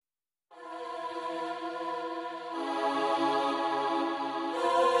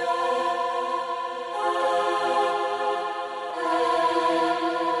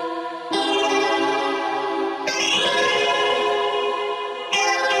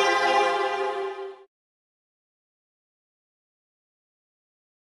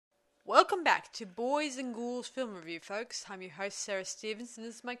Welcome back to Boys and Ghouls Film Review, folks. I'm your host, Sarah Stevenson.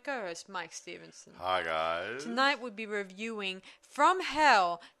 This is my co-host, Mike Stevenson. Hi, guys. Tonight we'll be reviewing From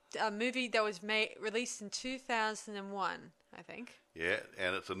Hell, a movie that was released in 2001, I think. Yeah,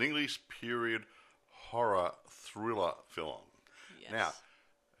 and it's an English period horror thriller film. Yes. Now,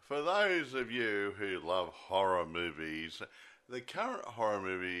 for those of you who love horror movies, the current horror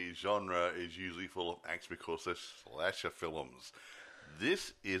movie genre is usually full of acts because they're slasher films.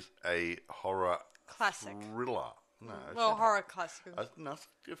 This is a horror Classic. thriller. No, Well, horror classic. no,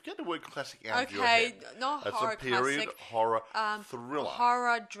 get the word classic out of your Okay, head. not It's horror a period classic. horror thriller.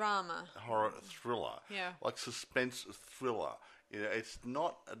 Horror drama. Horror thriller. Yeah. Like suspense thriller. You know, it's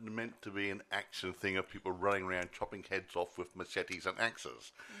not meant to be an action thing of people running around chopping heads off with machetes and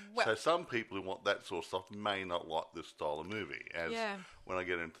axes. Well- So some people who want that sort of stuff may not like this style of movie. As Yeah. when I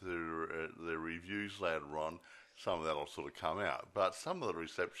get into the reviews later on, some of that will sort of come out. But some of the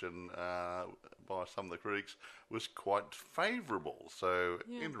reception by some of the critics was quite favourable. So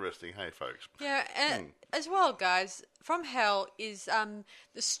interesting, hey folks. Yeah, and as well, guys, From Hell is the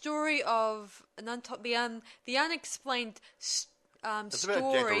story of the unexplained about Jack the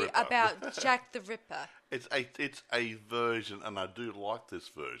story Ripper. about Jack the Ripper. It's a version, and I do like this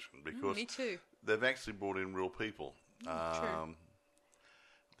version because Me too. they've actually brought in real people. True.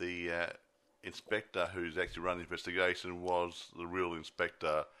 The inspector who's actually run the investigation was the real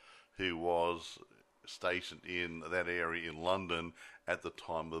inspector who was stationed in that area in London at the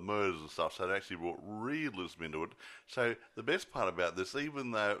time of the murders and stuff. So it actually brought realism into it. So the best part about this, even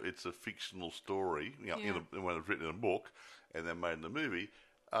though it's a fictional story, you know, when it's written in a book and then made in a movie,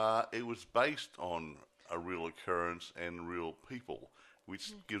 it was based on a real occurrence and real people,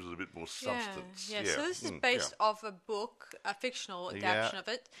 which gives it a bit more substance. Yeah. So this is based off a book, a fictional adaptation of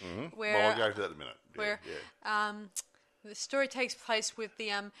it, where Well, I'll go to that in a minute. where the story takes place with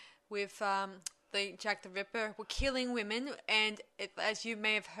the Jack the Ripper were killing women, and as you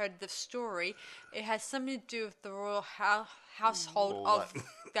may have heard the story, it has something to do with the royal household of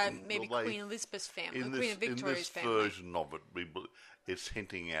maybe Queen Elizabeth's family, Queen Victoria's family. In this version of it, it's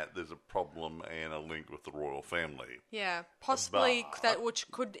hinting at there's a problem and a link with the royal family. Yeah, possibly that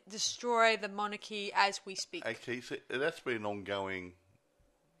which could destroy the monarchy as we speak. Okay, so that's been ongoing.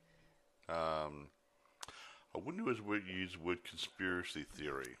 I wouldn't use the word conspiracy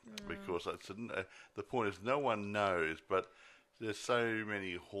theory because the point is no one knows, but there's so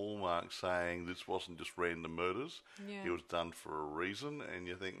many hallmarks saying this wasn't just random murders. Yeah. It was done for a reason, and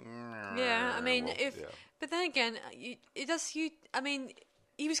you think, yeah, I mean, well, but then again, I mean,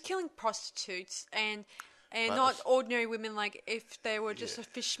 he was killing prostitutes and not ordinary women, like if they were just a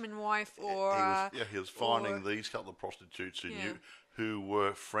fisherman wife or... he was finding these couple of prostitutes who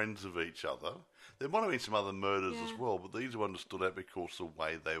were friends of each other. There might have been some other murders as well, but these were understood out because of the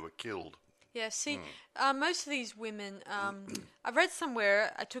way they were killed. Yeah, see, most of these women, I read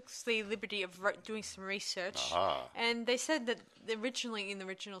somewhere, I took the liberty of doing some research, and they said that originally in the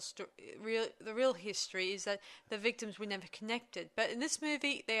original story, the real history is that the victims were never connected. But in this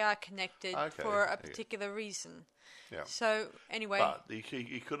movie, they are connected for a particular reason. Yeah. So, anyway. But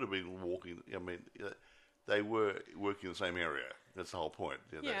he could have been walking, I mean, they were working in the same area. That's the whole point.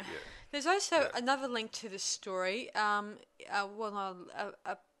 Yeah. There's also another link to this story, a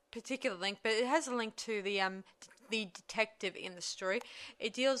particular link, but it has a link to the detective in the story.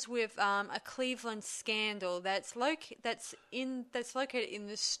 It deals with a Cleveland scandal that's located in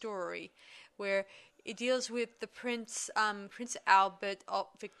this story, where it deals with the Prince Albert of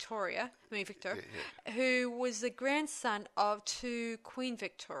Victor, who was the grandson to Queen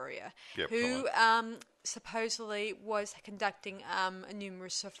Victoria, who supposedly was conducting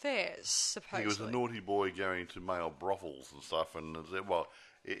numerous affairs. Supposedly, he was a naughty boy going to male brothels and stuff, and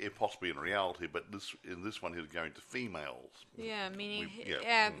it possibly in reality, but in this one he was going to females. Yeah, meaning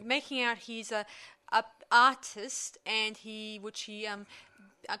making out he's a artist, and he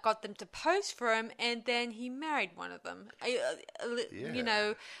got them to pose for him, and then he married one of them,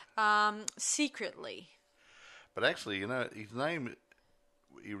 secretly. But actually, his name,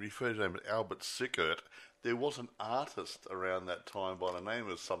 he referred to him as Albert Sickert. There was an artist around that time by the name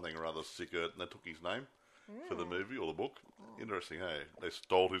of something or other Sickert, and they took his name for the movie or the book. Interesting, hey? They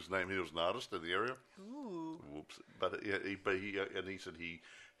stole his name. He was an artist in the area. Ooh. Whoops. But he said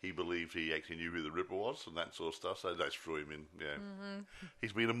he believed he actually knew who the Ripper was and that sort of stuff, so they threw him in. Yeah,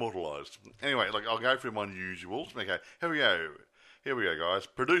 He's been immortalised. Anyway, I'll go through my usuals. Okay, here we go, guys.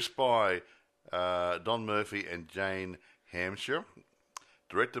 Produced by Don Murphy and Jane Hampshire.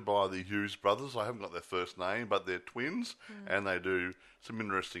 Directed by the Hughes brothers. I haven't got their first name, but they're twins, and they do some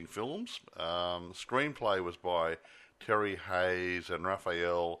interesting films. Screenplay was by Terry Hayes and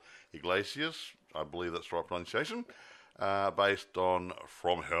Rafael Iglesias. I believe that's the right pronunciation. Based on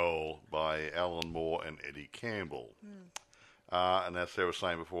From Hell by Alan Moore and Eddie Campbell. And as Sarah was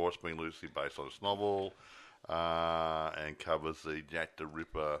saying before, it's been loosely based on this novel and covers the Jack the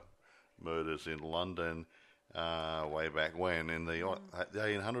Ripper murders in London way back when, in the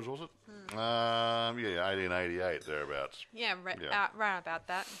 1800s, was it? Yeah, 1888, thereabouts. Yeah, right about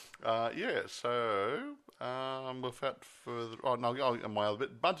that. So without further... my other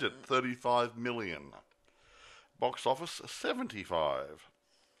bit. Budget, 35 million. Box office, 75.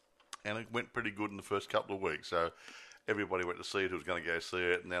 And it went pretty good in the first couple of weeks, so everybody went to see it who was going to go see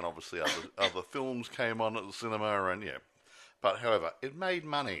it, and then obviously other films came on at the cinema, and yeah. But however, it made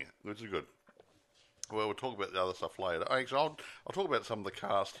money, which is good. Well, we'll talk about the other stuff later. Actually, I'll talk about some of the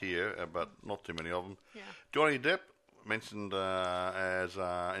cast here, but not too many of them. Yeah. Johnny Depp, mentioned as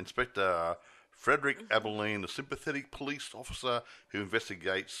Inspector Frederick Abilene, a sympathetic police officer who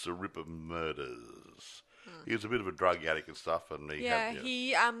investigates the Ripper murders. He was a bit of a drug addict and stuff, and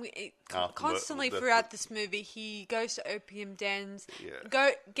he constantly throughout this movie he goes to opium dens,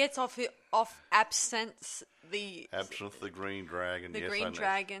 gets off absinthe, the Green Dragon. The Green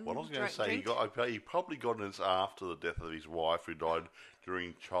Dragon. What I was going to say, he probably got it after the death of his wife, who died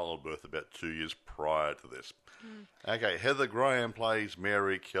during childbirth about 2 years prior to this. Okay, Heather Graham plays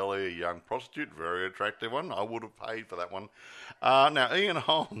Mary Kelly, a young prostitute, very attractive one. I would have paid for that one. Now, Ian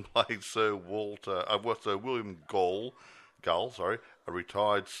Holm plays Sir William Gull, a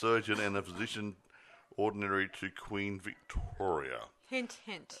retired surgeon and a physician ordinary to Queen Victoria. Hint,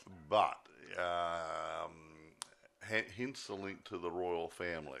 hint. But hints a link to the royal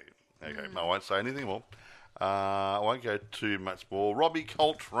family. Okay, I won't say anything more. I won't go too much more. Robbie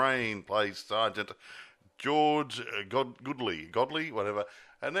Coltrane plays Sergeant George Godley, whatever.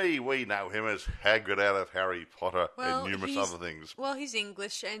 And we know him as Hagrid out of Harry Potter and numerous other things. Well, he's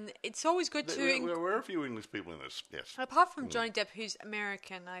English, and it's always good to... There were a few English people in this, yes. Apart from Johnny Depp, who's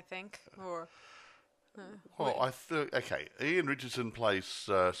American, I think, or... Okay. Ian Richardson plays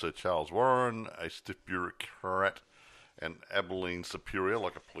Sir Charles Warren, a stiff bureaucrat and Abilene superior,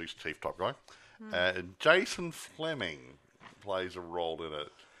 like a police chief type guy. And Jason Fleming plays a role in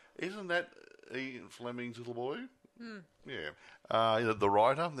it. Isn't that Ian Fleming's little boy? Yeah. The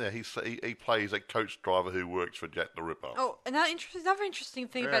writer, he plays a coach driver who works for Jack the Ripper. Oh, another interesting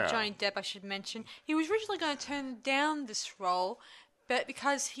thing about Johnny Depp, I should mention, he was originally going to turn down this role, but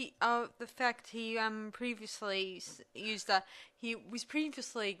because he previously he was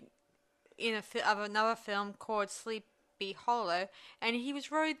previously in another film called Sleepy Hollow, and he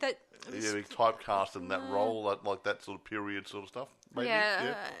was worried that he typecast in that role, that sort of period sort of stuff. Maybe?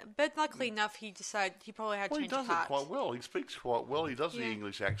 Yeah, but luckily enough, he decided he probably had to change heart. He does it quite well. He speaks quite well. He does the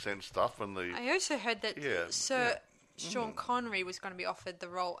English accent stuff and the. I also heard that Sir Sean Connery was going to be offered the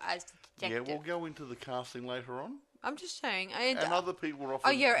role as the detective. Yeah, we'll go into the casting later on. I'm just saying. And other people were offered.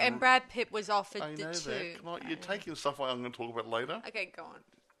 Oh yeah, and Brad Pitt was offered I know it too. That. You're taking stuff I'm going to talk about later. Okay, go on.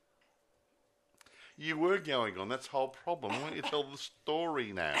 You were going on. That's the whole problem. Why don't you tell the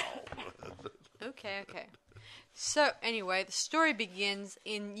story now? Okay. So, anyway, the story begins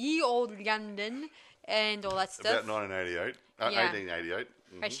in ye old London and all that stuff. About 1988. 1888.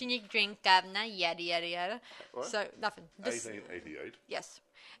 Rationing drink, governor, yada, yada, yada. What? So, nothing. 1888. Yes.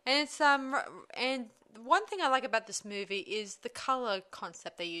 And it's, and one thing I like about this movie is the color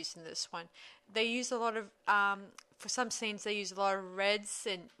concept they use in this one. They use a lot of, for some scenes, they use a lot of reds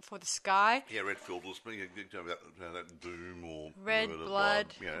and for the sky. Yeah, red filters, that doom or red blood.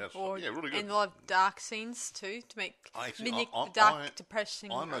 Yeah, that's really good. And a lot of dark scenes too to mimic the dark,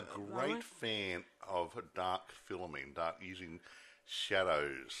 depressing. I'm a great fan of dark filming, using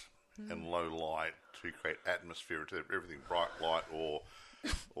shadows and low light to create atmosphere to everything, bright light or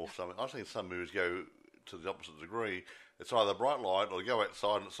something. I've seen some movies go to the opposite degree. It's either bright light or you go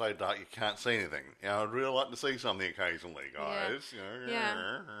outside and it's so dark you can't see anything. I'd really like to see something occasionally, guys.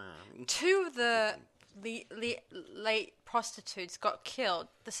 Yeah. Two of the late prostitutes got killed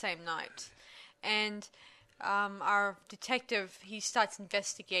the same night. And our detective, he starts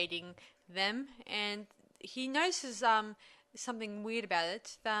investigating them and he notices something weird about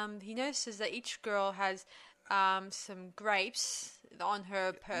it. He notices that each girl has some grapes on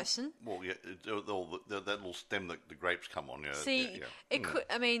her person. Well, yeah, that little stem that the grapes come on. Yeah, See, it could.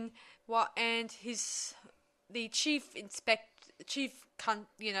 I mean, and the chief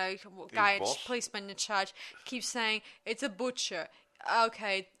guy, policeman in charge, keeps saying it's a butcher.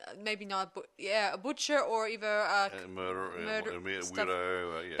 okay, maybe not, a butcher or either a Murder, stuff.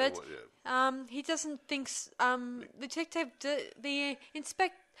 widow, But he doesn't think detective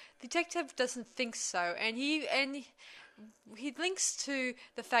doesn't think so, and he links to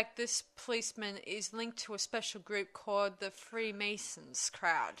the fact this policeman is linked to a special group called the Freemasons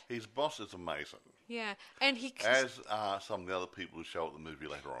crowd. His boss is a Mason. Yeah, and as are some of the other people who show up in the movie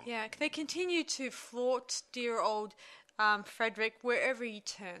later on. Yeah, they continue to flaunt dear old Frederick wherever he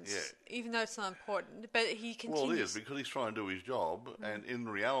turns, even though it's not important. But he continues. Well, it is, because he's trying to do his job, and in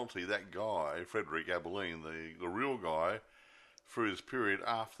reality, that guy, Frederick Abilene, the real guy, through this period,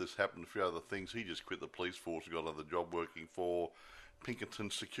 after this happened, a few other things, he just quit the police force and got another job working for Pinkerton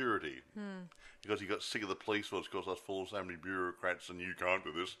Security. Because he got sick of the police force, because I was full of so many bureaucrats, and you can't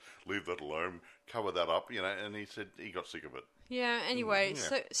do this, leave that alone, cover that up, and he said he got sick of it. Yeah, anyway,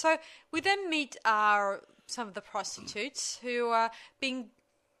 so we then meet some of the prostitutes who are being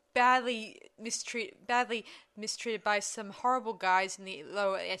badly mistreated by some horrible guys in the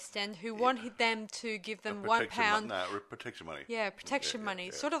lower East End who wanted them to give them £1. Protection money. Yeah, protection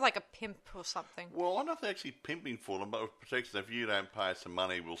money. Sort of like a pimp or something. Well, I don't know if they're actually pimping for them, but with protection, if you don't pay us some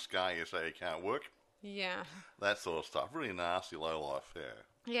money, we'll scar you so you can't work. Yeah. That sort of stuff. Really nasty, low life,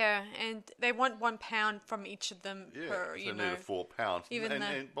 Yeah, and they want £1 from each of them per, so nearly £4. Even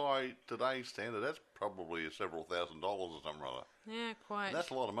and by today's standard, that's probably several $1,000s or something rather. Yeah, quite. And that's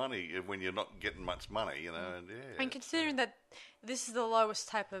a lot of money when you're not getting much money, And considering that this is the lowest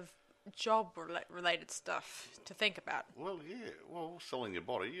type of job-related stuff to think about. Well, selling your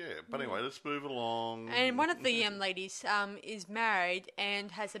body, But anyway, let's move along. And one of the ladies is married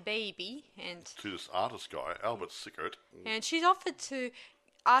and has a baby, and to this artist guy, Albert Sickert. And she's offered to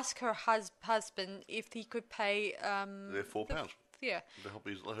ask her husband if he could pay their £4. To help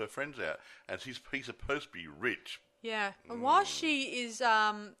her friends out, and he's supposed to be rich. Yeah, and while she is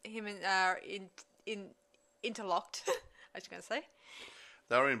him and interlocked, I was going to say.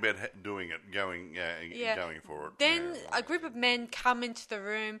 They were in bed doing it, going for it. Then a group of men come into the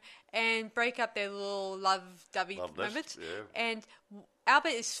room and break up their little lovey-dovey moment. And Albert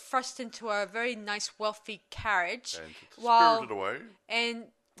is thrust into a very nice, wealthy carriage, and spirited away.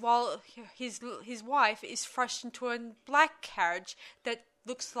 While his wife is thrust into a black carriage that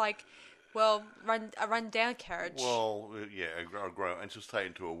looks like, a run-down carriage. Well, and she's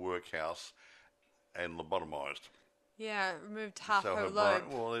taken to a workhouse and lobotomized. Yeah, removed half her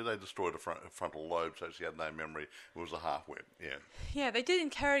lobe. They destroyed the frontal lobe, so she had no memory. It was a half-wit, Yeah, they did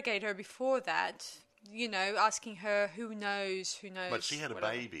interrogate her before that, asking her who knows. But she had a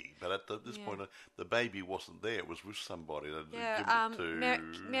baby, but at this point, the baby wasn't there. It was with somebody. They'd given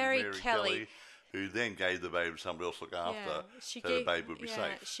it to Mary Kelly, who then gave the baby to somebody else to look after, so the baby would be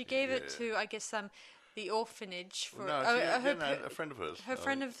safe. She gave it to, I guess, the orphanage for a friend of hers. Her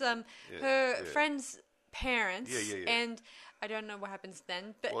friend of her friend's parents, and I don't know what happens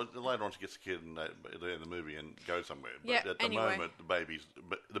then. But later on she gets a kid in the movie and goes somewhere. But at the moment,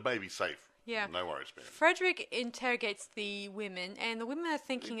 the baby's safe. Yeah, no worries, man. Frederick interrogates the women, and the women are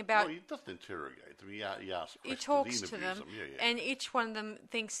thinking about. Well, he doesn't interrogate them. He asks questions. He talks to them, and each one of them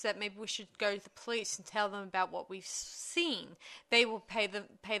thinks that maybe we should go to the police and tell them about what we've seen. They will pay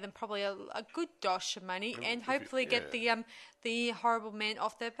them probably a good dosh of money, and hopefully get the horrible men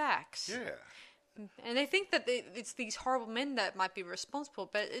off their backs. Yeah. And they think that it's these horrible men that might be responsible,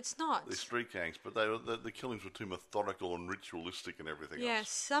 but it's not. They're street gangs, but the killings were too methodical and ritualistic and everything else. Yeah,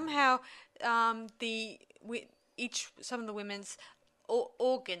 somehow some of the women's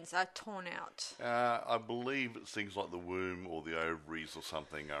organs are torn out. I believe it's things like the womb or the ovaries or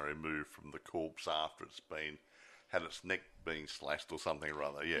something are removed from the corpse after it's had its neck being slashed or something or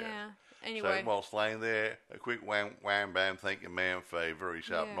other. Yeah. Anyway. So whilst laying there, a quick wham, bam, thank you, ma'am, for a very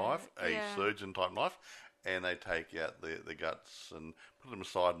sharp knife, a surgeon-type knife, and they take out the guts and put them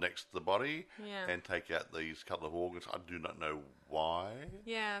aside next to the body and take out these couple of organs. I do not know why.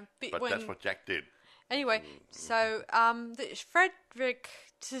 Yeah. But that's what Jack did. Anyway, so Frederick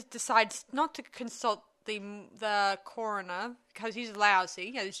decides not to consult the coroner because he's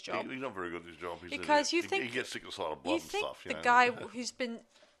lousy at his job. He's not very good at his job. He gets sick of the sight of blood and stuff. The guy who's been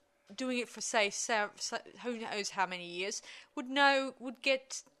doing it for who knows how many years would know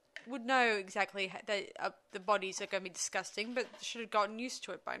exactly that the bodies are going to be disgusting, but should have gotten used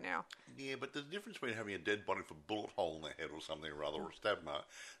to it by now. Yeah, but there's a difference between having a dead body with a bullet hole in the head or something or other, or a stab mark,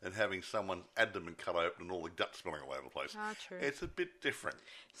 and having someone's abdomen cut open and all the guts spilling all over the place. Ah, true. It's a bit different.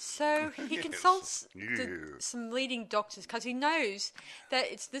 So he consults some leading doctors because he knows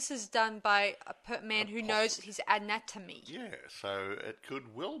that this is done by a man who knows his anatomy. Yeah, so it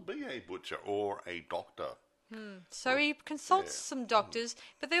could well be a butcher or a doctor. So he consults some doctors,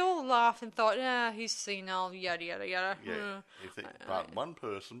 but they all laughed and thought, he's senile, yada, yada, yada. Yeah, but one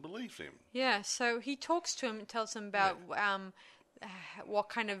person believes him. Yeah, so he talks to him and tells him about what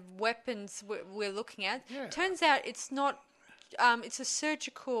kind of weapons we're looking at. Yeah. Turns out it's not, it's a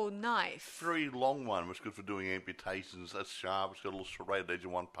surgical knife. Very long one, which is good for doing amputations. That's sharp. It's got a little serrated edge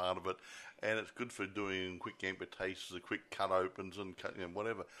in one part of it, and it's good for doing quick amputations, quick cut opens, and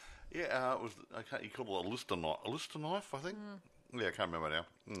whatever. Yeah, it was. You call it a Lister knife. A Lister knife, I think. Yeah, I can't remember now.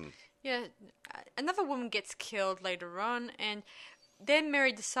 Yeah, another woman gets killed later on, and then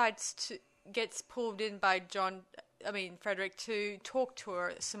Mary gets pulled in by Frederick to talk to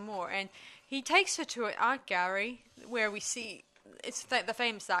her some more, and he takes her to an art gallery where we see it's the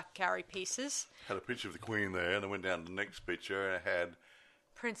famous art gallery pieces. Had a picture of the Queen there, and I went down to the next picture and it had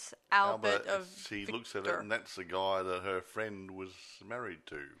Prince Albert of She Victor. looks at it, and that's the guy that her friend was married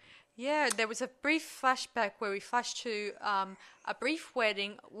to. Yeah, there was a brief flashback where we flash to a brief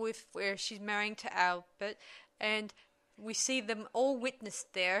wedding where she's marrying to Albert, and we see them all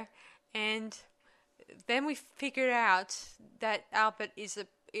witnessed there, and then we figured out that Albert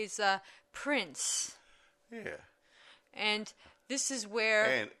is a prince. Yeah. And this is where...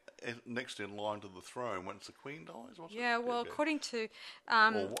 And next in line to the throne once the Queen dies, wasn't it? Yeah, well, according to...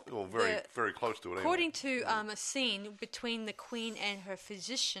 or very close to it according to a scene between the Queen and her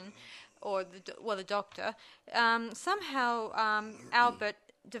physician, or the doctor, somehow Albert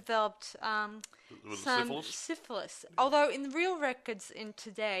developed some syphilis. Although in the real records in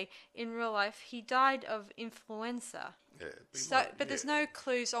real life, he died of influenza. Yeah, but there's no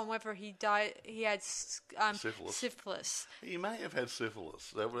clues on whether he had syphilis. He may have had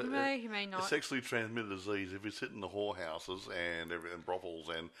syphilis. He may not. A sexually transmitted disease. If he's hitting the whorehouses and brothels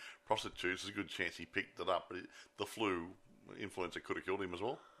and prostitutes, there's a good chance he picked it up. But the influenza could have killed him as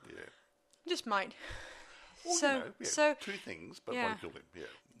well. Yeah. Just might. Well, so two things, but one killed him. Yeah.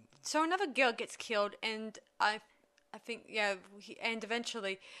 So another girl gets killed, and I think and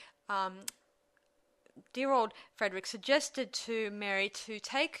eventually, dear old Frederick suggested to Mary to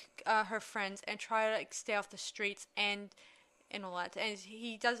take her friends and try to stay off the streets and all that. And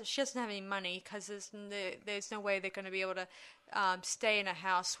she doesn't have any money because there's no way they're going to be able to stay in a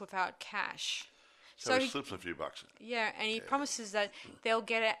house without cash. So he slips a few bucks. Yeah, and he promises that they'll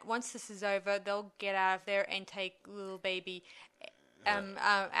get it once this is over. They'll get out of there and take little baby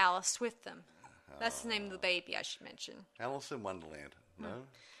Alice with them. That's the name of the baby, I should mention. Alice in Wonderland. No.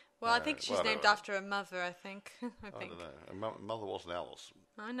 Well, I think she's named after her mother. I think. I don't know. Her mother wasn't Alice.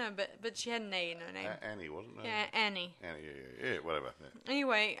 I know, but she had an A in her name. Annie, wasn't it? Yeah, Annie. Annie, yeah, whatever. Yeah.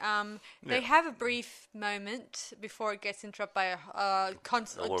 Anyway, they have a brief moment before it gets interrupted by a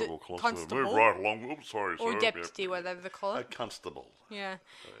constable. Move right along. Oops, sorry, or deputy, whatever they call it. A constable. Yeah.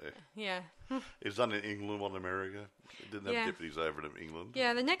 Yeah. It's done in England, not America. It didn't have deputies over in England.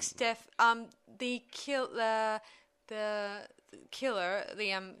 Yeah, the next death, the killer,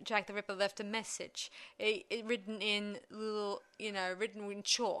 Jack the Ripper, left a message. It written in written in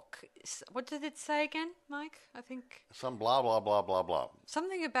chalk. What did it say again, Mike? I think some blah blah blah blah blah.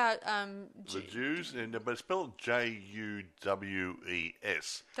 Something about the Jews, but it's spelled Juwes.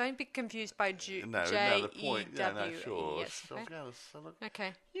 Don't be confused by Jew. No, the point. Sure.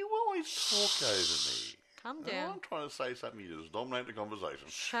 Okay. You always talk over me. Calm down. I'm trying to say something. You just dominate the conversation.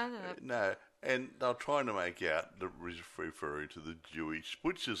 Shut up. No. And they're trying to make out that referring to the Jewish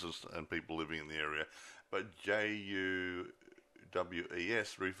butchers and people living in the area. But Juwes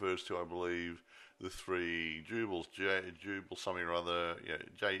refers to, I believe, the three Jubals. Jubal something or other. Yeah,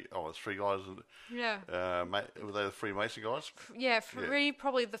 the three guys. Yeah. Were they the Freemason guys? Yeah,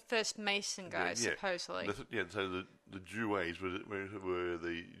 probably the first Mason guys, supposedly. So the Juwes were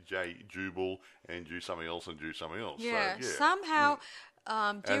the Jubal and Jew something else and Jew something else. Yeah, so, somehow...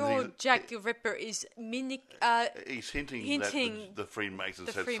 dear old Jack the Ripper is he's hinting that the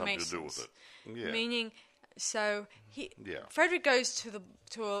Freemasons had something to do with it. Yeah. Meaning, Frederick goes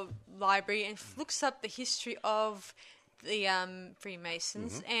to a library and looks up the history of the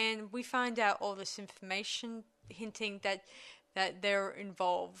Freemasons, and we find out all this information hinting that they're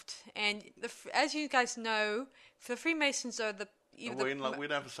involved. And as you guys know, the Freemasons are the... we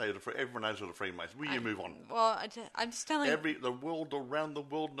don't have to say it. Everyone knows who the Freemasons. Will you move on? Well, I'm just telling you. The world around the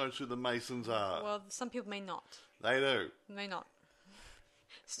world knows who the Masons are. Well, some people may not. They do. May not.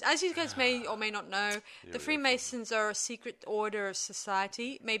 As you guys may or may not know, the Freemasons are a secret order of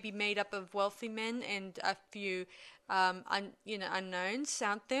society, maybe made up of wealthy men and a few, unknowns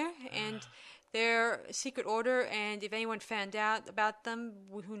out there, and they're a secret order, and if anyone found out about them,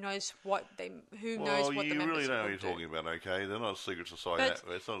 who knows what the Well, members you really know what will you're do. talking about, okay? They're not a secret society.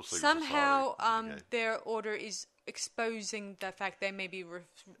 But It's not a secret somehow, society. Okay. their order is exposing the fact they may be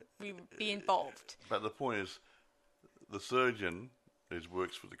involved. But the point is, the surgeon who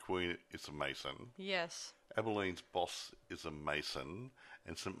works for the Queen is a Mason. Yes. Abilene's boss is a Mason,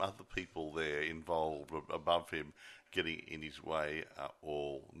 and some other people there involved above him getting in his way are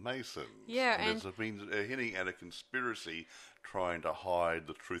all Masons. Yeah, and there's been hinting at a conspiracy trying to hide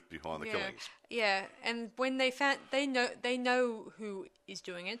the truth behind the killings. Yeah, and when they know who is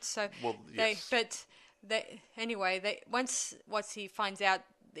doing it. So Well, yes. once he finds out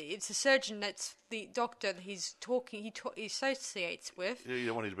it's a surgeon, that's the doctor that he associates with. Yeah,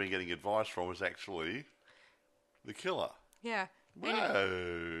 the one he's been getting advice from is actually the killer. Yeah.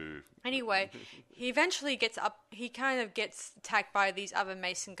 Whoa. Anyway, he eventually gets up. He kind of gets attacked by these other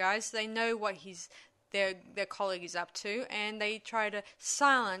Mason guys. They know what their colleague is up to, and they try to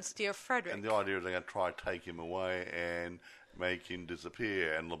silence dear Frederick. And the idea is they're going to try to take him away and make him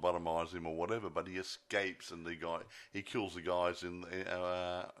disappear and lobotomize him or whatever. But he escapes, and he kills the guys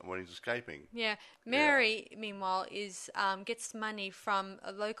when he's escaping. Yeah, Mary, meanwhile, gets money from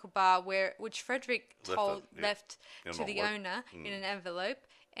a local bar which Frederick left to the owner in an envelope,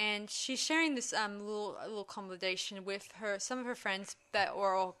 and she's sharing this little accommodation with some of her friends that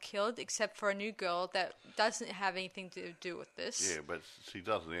were all killed, except for a new girl that doesn't have anything to do with this. Yeah, but she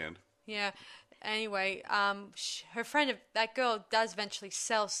does in the end. Yeah. Anyway, her friend, that girl, does eventually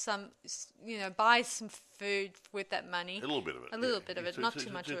sell some, buy some food with that money. A little bit of it. A little bit of it, not too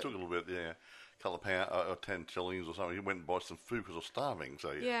much of it. She took a little bit, yeah. A couple of pounds, or 10 shillings or something. He went and bought some food because of starving.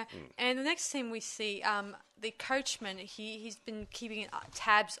 So yeah. And the next thing we see, the coachman, he's been keeping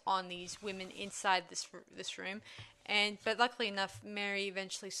tabs on these women inside this room, but luckily enough, Mary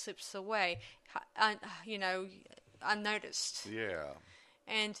eventually slips away, unnoticed. Yeah.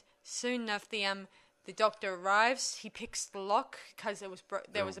 And soon enough, the doctor arrives. He picks the lock because there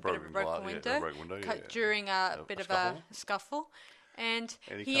was a bit of a broken window, during a bit of a scuffle. And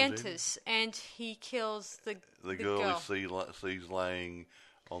he enters and he kills the girl he sees laying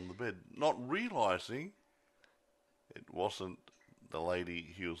on the bed, not realising it wasn't the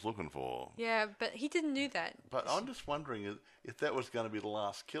lady he was looking for. Yeah, but he didn't do that. But I'm just wondering if that was going to be the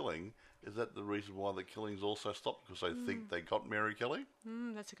last killing. Is that the reason why the killings also stopped? Because they think they got Mary Kelly?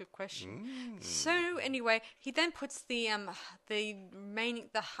 That's a good question. So anyway, he then puts the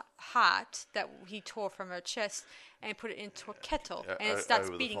heart that he tore from her chest and put it into a kettle, and it starts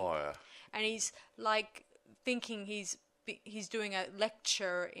beating. The fire. And he's like thinking he's doing a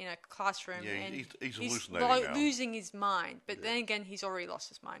lecture in a classroom, and he's hallucinating now. Losing his mind. But then again, he's already lost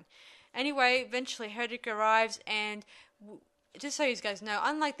his mind. Anyway, eventually Hedrick arrives, and just so you guys know,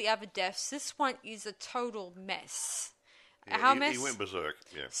 unlike the other deaths, this one is a total mess. Yeah, he went berserk.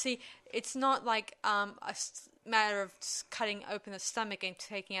 Yeah. See, it's not like a matter of cutting open the stomach and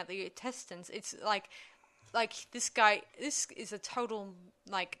taking out the intestines. It's like this guy. This is a total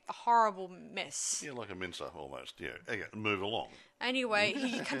a horrible mess. Yeah, like a mincer almost. Yeah. Okay, move along. Anyway,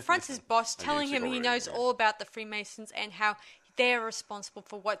 he confronts his boss, telling him he knows all about the Freemasons and how they're responsible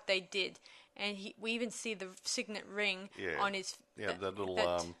for what they did. And we even see the signet ring on his. Yeah, that little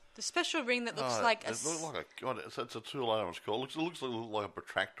the special ring that looks like a. It looks like it's a tool. I don't know what it's called. It looks like a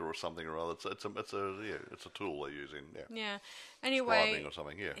protractor or something or other. It's a tool they use in. Yeah. Yeah. Anyway. Scribing or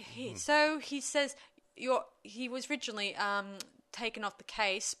something. Yeah. So he says he was originally taken off the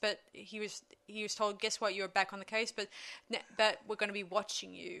case, but he was told, guess what, you're back on the case, but we're going to be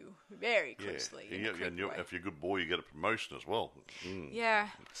watching you very closely. Yeah, and if you're a good boy, you get a promotion as well. Yeah.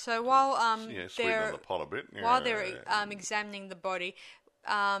 So while sweeten on the pot a bit. Yeah. While they're examining the body,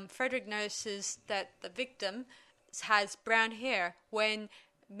 Frederick notices that the victim has brown hair when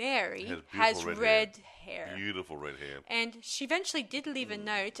Mary has red hair. Beautiful red hair. And she eventually did leave a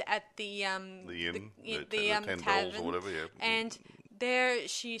note at the $10 tavern, or whatever. Yeah. And there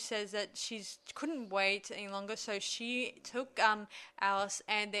she says that she couldn't wait any longer, so she took Alice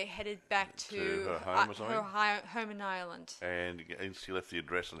and they headed back to her home or something? her home in Ireland. And she left the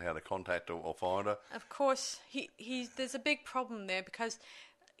address and how to contact her or find her. Of course, there's a big problem there because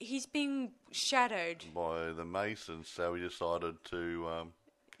he's being shadowed by the Masons, so he decided to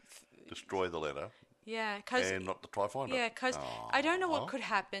destroy the letter. Yeah, and not to try find her. Yeah, because I don't know what could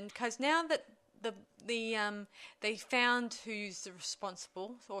happen. Because now that they found who's the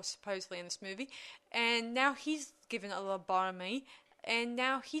responsible, or supposedly in this movie, and now he's given a lobotomy, and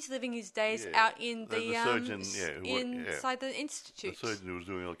now he's living his days out in the surgeon, inside the institute. The surgeon who was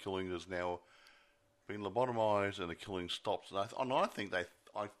doing the killing has now been lobotomized, and the killing stops. And I think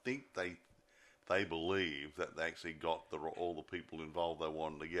they they believe that they actually got all the people involved they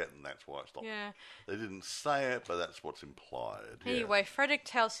wanted to get, and that's why it stopped. Yeah. They didn't say it, but that's what's implied. Anyway, Frederick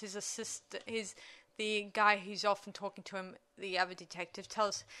tells his assistant, the guy who's often talking to him, the other detective,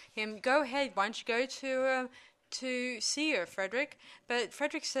 tells him, "Go ahead, why don't you go to see her, Frederick?" But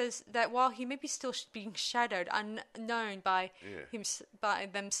Frederick says that while he may be still being shadowed, unknown by by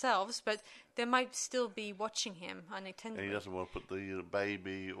themselves, but they might still be watching him unattended. And he doesn't want to put the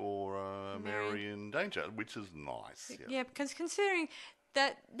baby or Mary in danger, which is nice. Yeah, because considering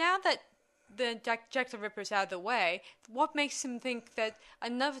that now that the Jack the Ripper's out of the way, what makes him think that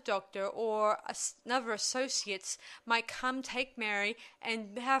another doctor or another associates might come take Mary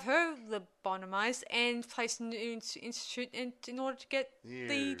and have her lobotomized and placed in an institute in order to get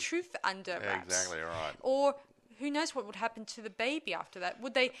the truth under wraps? Exactly right. Or who knows what would happen to the baby after that?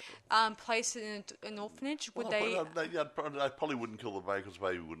 Would they place it in an orphanage? Would they probably wouldn't kill the baby because the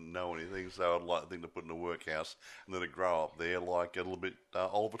baby wouldn't know anything, so I'd like them to put in a workhouse and let it grow up there like a little bit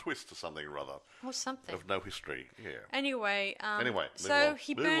Oliver Twist or something or other. Or something. Of no history, yeah. Anyway, so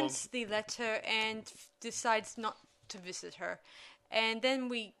he burns the letter and decides not to visit her. And then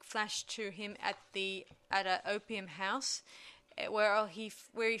we flash to him at an opium house where he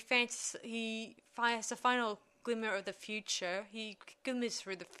finds the final glimmer of the future. He glimmers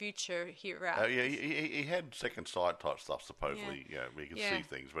through the future hereafter. He had second sight type stuff supposedly. Yeah, where he could see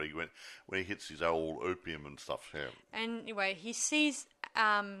things. But when he hits his old opium and stuff. Yeah. Anyway, he sees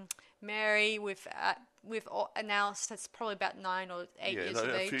Mary with Alice that's probably about 9 or 8 years of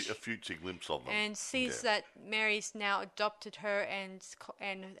age. A future glimpse of them. And sees that Mary's now adopted her and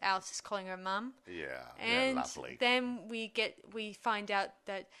Alice is calling her mum. Yeah, and lovely. Then we find out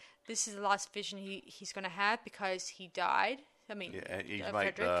that this is the last vision he's going to have because he died. I mean, he's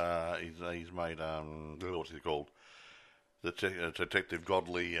made what's he called? The Detective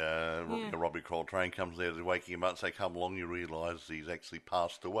Godley, Robbie Coltrane comes there to wake him up and say, "Come along," you realise he's actually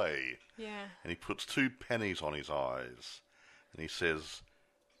passed away. Yeah. And he puts 2 pennies on his eyes. And he says,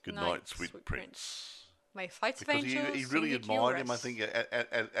 "Good night, sweet prince." My flights of because angels. He really admired him, I think,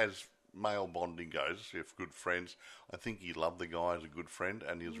 as male bonding goes, if good friends. I think he loved the guy as a good friend,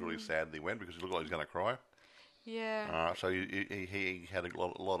 and he was really sad that he went because he looked like he was going to cry. Yeah. So he had a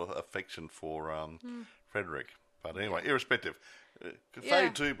lot of affection for Frederick. But anyway, irrespective.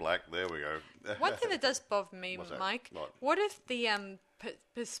 Fade to black, there we go. One thing that does bother me, Mike, what if the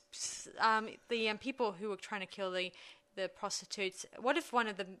people who were trying to kill the prostitutes, what if one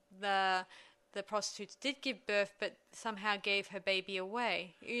of the prostitutes did give birth but somehow gave her baby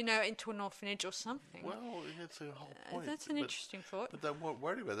away, into an orphanage or something? Well, that's the whole point. That's an interesting thought. But they weren't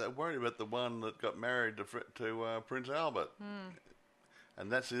worried about that. They're worried about the one that got married to Prince Albert. And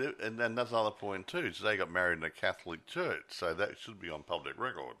that's it. And then that's another point too. So they got married in a Catholic church, so that should be on public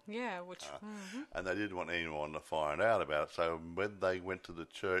record. Yeah, which. And they didn't want anyone to find out about it. So when they went to the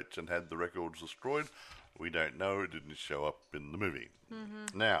church and had the records destroyed, we don't know. It didn't show up in the movie.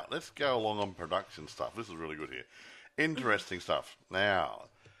 Now let's go along on production stuff. This is really good here. Interesting stuff. Now,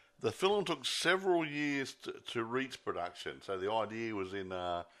 the film took several years to reach production. So the idea was in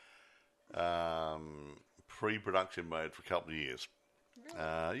pre-production mode for a couple of years.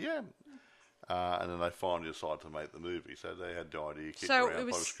 And then they finally decided to make the movie. So they had the idea, kicked around,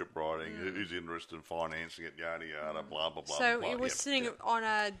 by script writing, who's interested in financing it, yada yada, blah blah blah. So blah, it was sitting on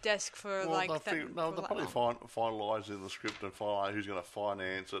a desk for they'll probably finalising the script and find out who's going to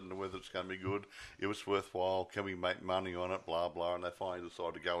finance it and whether it's going to be good, if it's worthwhile, can we make money on it, blah blah. And they finally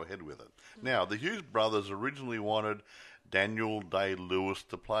decided to go ahead with it. Now the Hughes brothers originally wanted Daniel Day-Lewis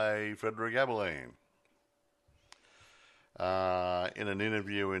to play Frederick Abilene. In an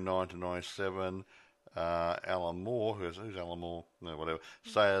interview in 1997, Alan Moore, who's Alan Moore? No, whatever,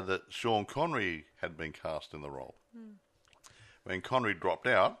 said that Sean Connery had been cast in the role. When Connery dropped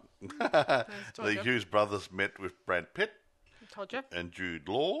out, the Hughes brothers met with Brad Pitt and Jude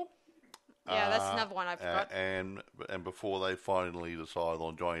Law. Yeah, that's another one I forgot. And before they finally decided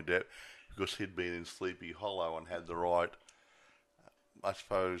on Johnny Depp, because he'd been in Sleepy Hollow and had the right, I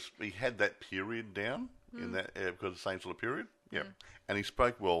suppose, he had that period down. In that because of the same sort of period, and he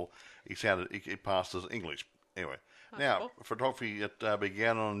spoke well. He passed as English. Anyway, now photography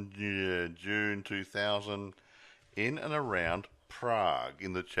began on June 2000 in and around Prague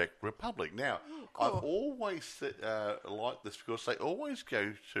in the Czech Republic. Now, cool. I've always liked this because they always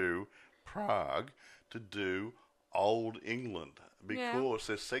go to Prague to do Old England. Because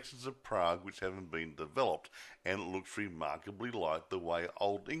there's sections of Prague which haven't been developed, and it looks remarkably like the way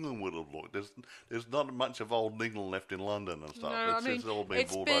Old England would have looked. There's not much of Old England left in London and stuff. No, it's all been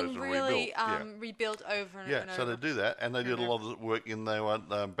bulldozed and really rebuilt. rebuilt over and over. Yeah, so they do that, and they did a lot of work in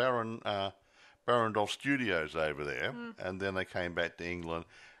Baron Barrendov Studios over there, and then they came back to England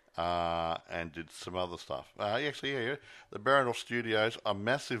and did some other stuff. The Barrendov Studios, a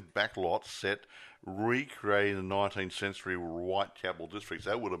massive backlot set recreating the 19th century Whitechapel districts.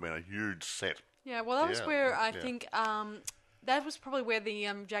 That would have been a huge set. Yeah, well, that was where I think that was probably where the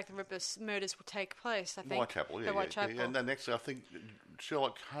Jack the Ripper's murders would take place. I think Whitechapel, the Whitechapel. And then next, I think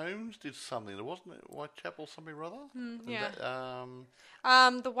Sherlock Holmes did something. Wasn't it Whitechapel something or other?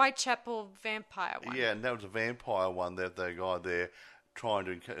 The Whitechapel vampire one. Yeah, and that was a vampire one that the guy there trying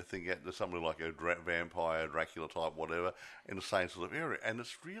to think out something like a vampire, Dracula type, whatever, in the same sort of area. And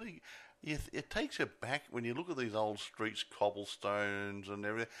it's really, it takes you back, when you look at these old streets, cobblestones and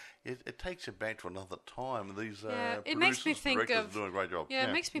everything, it takes you back to another time. These it makes me think directors of are doing a great job. Yeah,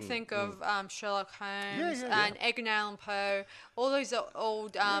 it makes me think of Sherlock Holmes and Edgar Allan Poe, all those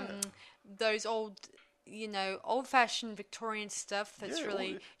old, old-fashioned Victorian stuff. That's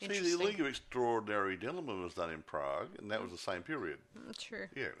really interesting. See, the League of Extraordinary Gentlemen was done in Prague, and that was the same period. True.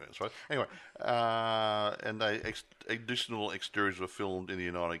 Yeah, that's right. Anyway, and additional exteriors were filmed in the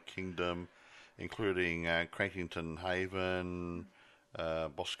United Kingdom, including Crankington Haven,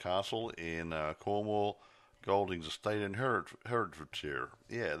 Boscastle in Cornwall, Golding's Estate in Herefordshire.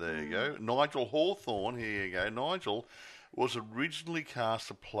 Yeah, there you go. Nigel Hawthorne, here you go. Nigel was originally cast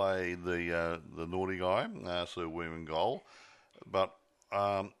to play the naughty guy, Sir William Goll, but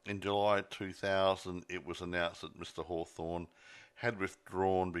in July 2000 it was announced that Mr. Hawthorne had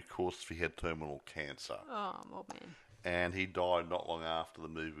withdrawn because he had terminal cancer. Oh, well, man. And he died not long after the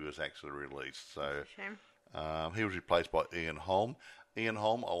movie was actually released. So Shame. he was replaced by Ian Holm. Ian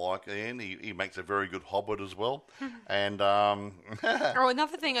Holm, I like Ian. He makes a very good Hobbit as well. And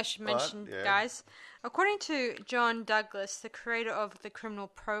another thing I should mention, guys. According to John Douglas, the creator of the criminal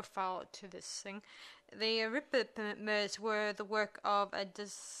profile to this thing, the Ripper murders were the work of a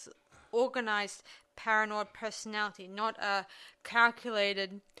disorganized paranoid personality, not a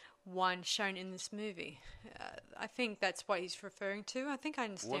calculated one shown in this movie. I think that's what he's referring to. I think I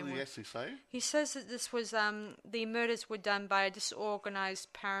understand. What did he actually say? He says that this was the murders were done by a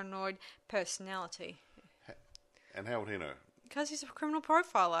disorganized paranoid personality. And how would he know? Because he's a criminal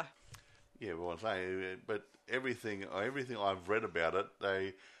profiler. Yeah, well, I say, but everything I've read about it,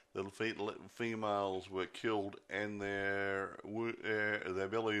 the females were killed and their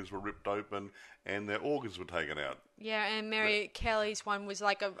bellies were ripped open and their organs were taken out. Yeah, and Mary Kelly's one was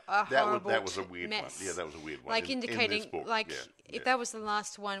like a horrible that was a weird mess. one. Yeah, that was a weird one. Like indicating, if that was the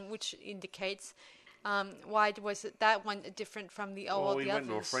last one, which indicates, why was it that one different from the others? Well, we went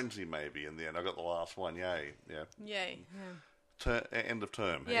to a frenzy maybe in the end. I got the last one. Yay. End of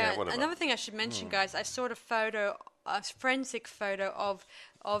term. Yeah, whatever. Another thing I should mention, guys, I saw a forensic photo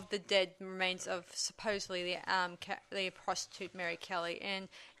of the dead remains of supposedly the prostitute Mary Kelly, and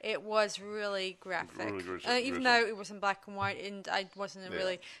it was really graphic. Really gruesome, even though it was in black and white, and I wasn't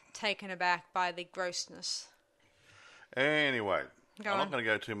really taken aback by the grossness. Anyway, I'm not going to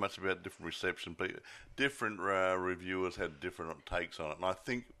go too much about different reception, but different reviewers had different takes on it, and I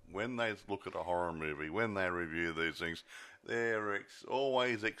think when they look at a horror movie, when they review these things, they're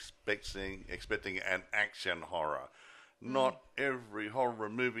always expecting an action horror. Not every horror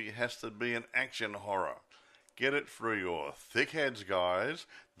movie has to be an action horror. Get it through your thick heads, guys.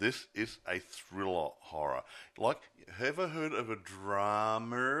 This is a thriller horror. Like, ever heard of a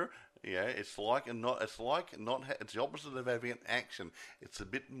drama? Yeah, it's the opposite of having an action. It's a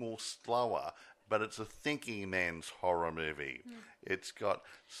bit more slower, but it's a thinking man's horror movie. It's got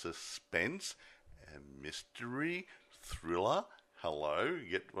suspense, mystery, thriller. Hello,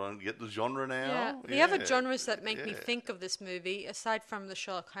 get the genre now. Yeah, the other genres that make me think of this movie, aside from the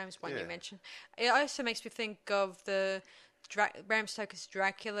Sherlock Holmes one you mentioned, it also makes me think of the Bram Stoker's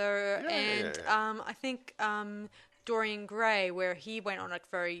Dracula, I think Dorian Gray, where he went on a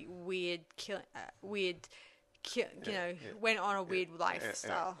very weird, went on a weird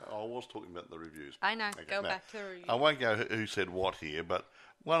lifestyle. I was talking about the reviews. I know. Okay, go back to the reviews. I won't go who said what here, but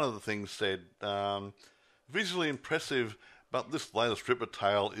one of the things said, visually impressive, but this latest Ripper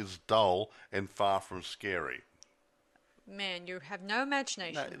tale is dull and far from scary. Man, you have no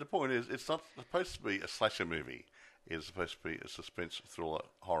imagination. No, the point is, it's not supposed to be a slasher movie. It's supposed to be a suspense thriller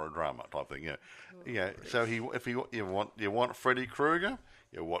horror drama type thing. So if you want Freddy Krueger,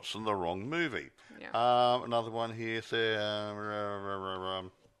 you're watching the wrong movie. Yeah. Another one here says,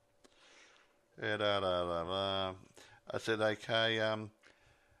 I said, okay,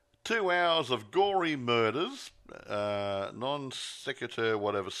 2 hours of gory murders, non sequitur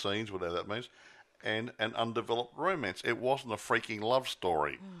whatever scenes, whatever that means, and an undeveloped romance. It wasn't a freaking love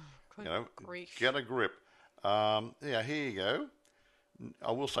story. Grief. Get a grip. Here you go.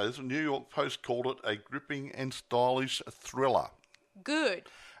 I will say this: the New York Post called it a gripping and stylish thriller. Good.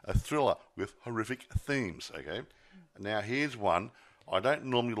 A thriller with horrific themes. Okay, now here's one. I don't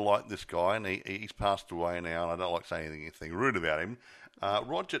normally like this guy, and he's passed away now, and I don't like saying anything rude about him.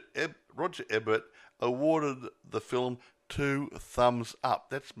 Roger Ebert awarded the film 2 thumbs up.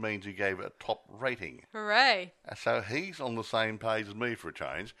 That means he gave it a top rating. Hooray. So he's on the same page as me for a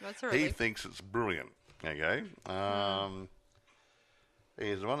change. That's a He relief. thinks it's brilliant. Okay.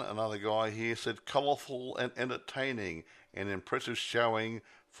 Here's one. Another guy here said, colourful and entertaining, an impressive showing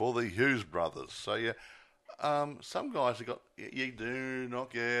for the Hughes brothers. So yeah, some guys have got. You do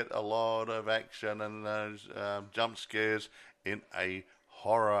not get a lot of action and those jump scares in a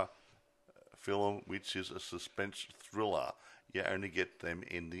horror film, which is a suspense thriller. You only get them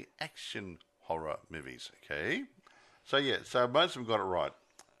in the action horror movies. Okay. So yeah, so most of them got it right.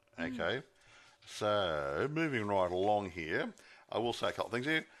 Okay. So moving right along here, I will say a couple of things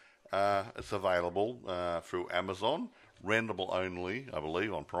here. It's available through Amazon, rentable only, I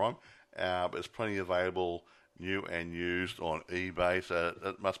believe, on Prime. But there's plenty available new and used on eBay, so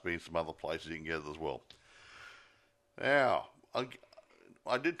it must be in some other places you can get it as well. Now,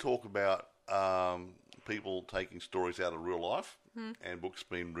 I did talk about people taking stories out of real life and books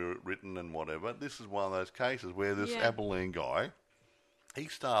being written and whatever. This is one of those cases where this Abilene guy, he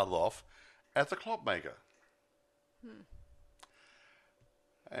started off as a clockmaker.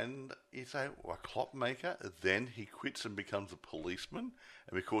 And you say, well, a clockmaker, then he quits and becomes a policeman.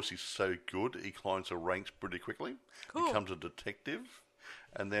 And because he's so good, he climbs the ranks pretty quickly. Cool. Becomes a detective.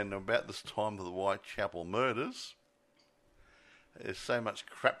 And then about this time of the Whitechapel murders, there's so much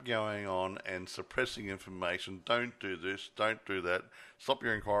crap going on and suppressing information. Don't do this, don't do that. Stop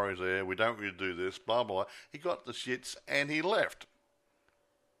your inquiries there. We don't really do this, blah, blah. He got the shits and he left.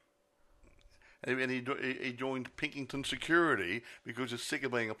 And he joined Pinkerton Security because he's sick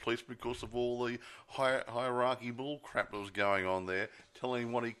of being a policeman because of all the hierarchy bull crap that was going on there, telling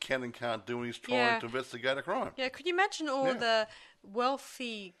him what he can and can't do when he's trying to investigate a crime. Yeah, could you imagine all the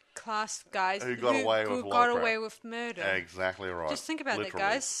wealthy class guys who got away with murder? Exactly right. Just think about that,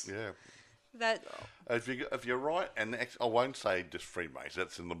 guys. Yeah. That if you're right, and I won't say just Freemasons,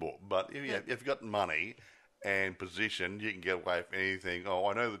 that's in the book, but if you've got money and position, you can get away with anything. Oh,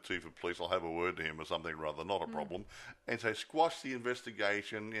 I know the chief of police, I'll have a word to him or something or other, not a problem. And so squash the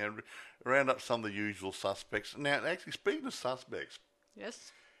investigation, round up some of the usual suspects. Now, actually, speaking of suspects,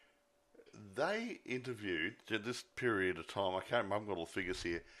 yes, they interviewed, to this period of time, I can't remember, I've got all the figures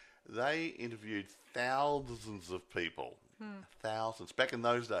here, they interviewed thousands of people, thousands, back in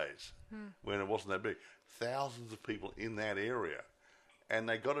those days, when it wasn't that big, thousands of people in that area. And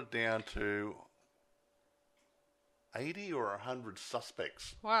they got it down to 80 or 100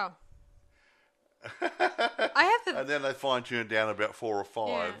 suspects. Wow. I have And then they fine-tuned down about 4 or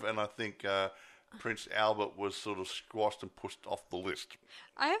 5, and I think Prince Albert was sort of squashed and pushed off the list.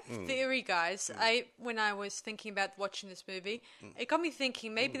 I have a theory, guys. When I was thinking about watching this movie, it got me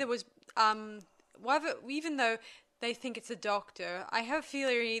thinking maybe there was, even though they think it's a doctor, I have a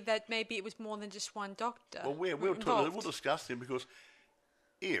theory that maybe it was more than just one doctor. Well, we'll discuss him because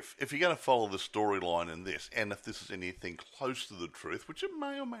if you're going to follow the storyline in this, and if this is anything close to the truth, which it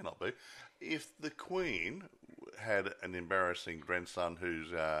may or may not be, if the Queen had an embarrassing grandson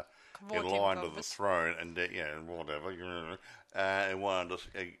who's in line to the throne and whatever, and wanted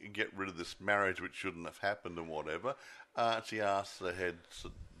to get rid of this marriage which shouldn't have happened and whatever, she asked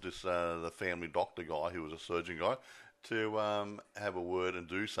the family doctor guy, who was a surgeon guy, to have a word and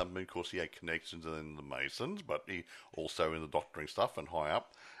do something. Of course, he had connections in the Masons, but he also in the doctoring stuff and high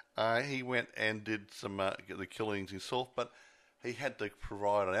up. He went and did some the killings himself, but he had to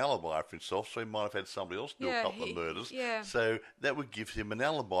provide an alibi for himself, so he might have had somebody else do a couple of murders. Yeah. So that would give him an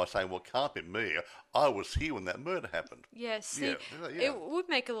alibi, saying, well, it can't be me. I was here when that murder happened. Yeah, see, it would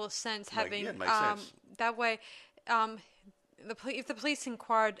make a little sense having makes sense. That way. If the police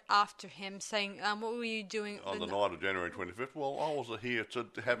inquired after him, saying, "What were you doing on the night of January 25th?" Well, I was here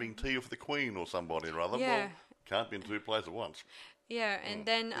having tea with the Queen or somebody or other. Yeah. Well, can't be in 2 places at once. Yeah, and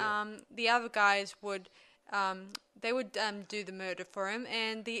then the other guys would do the murder for him,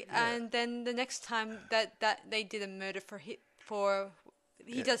 and then the next time that they did a murder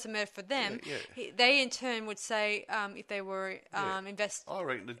he does a murder for them. They in turn would say, if they were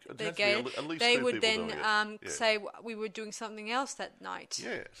investigated, they would then say we were doing something else that night.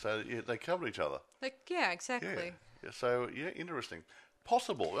 Yeah, so they covered each other. Exactly. Yeah. So interesting.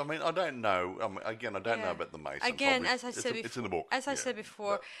 Possible. I mean, I don't know. I mean, again, I don't know about the Masons. Again, Obviously, as I said before, it's in the book. As I said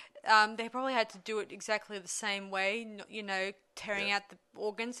before, they probably had to do it exactly the same way. Tearing out the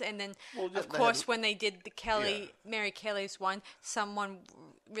organs, and then of course when they did the Mary Kelly's one, someone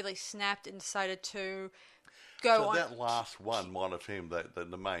really snapped and decided to go on. That last one might have him,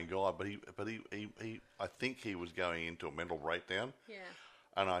 the main guy, but he, I think he was going into a mental breakdown. Yeah.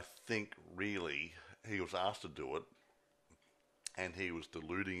 And I think really he was asked to do it, and he was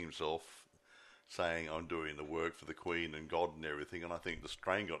deluding himself, saying, I'm doing the work for the Queen and God and everything, and I think the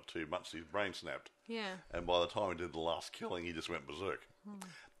strain got too much, his brain snapped. Yeah. And by the time he did the last killing, he just went berserk.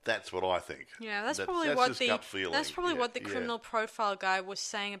 That's what I think. Yeah, that's probably what the criminal profile guy was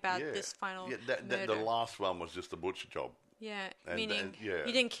saying about this final murder. The last one was just a butcher job. Yeah, meaning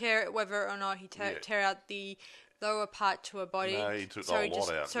he didn't care whether or not he tear out the lower part to a body. No, he took the whole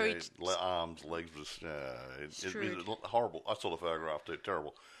lot out. So arms, legs, it was horrible. I saw the photograph too,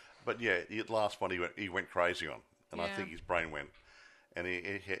 terrible. But yeah, the last one he went crazy on, and I think his brain went, and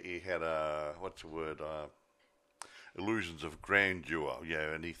he had what's the word? Illusions of grandeur,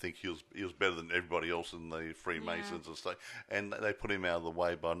 and he think he was better than everybody else in the Freemasons and stuff. And they put him out of the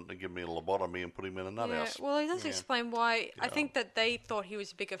way by giving him a lobotomy and put him in a nut house. Well, he does explain why. I think that they thought he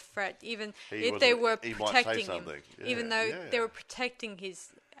was a bigger threat, even if they were protecting him. Even though they were protecting his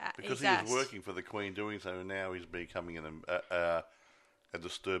because his he was working for the Queen doing so, and now he's becoming a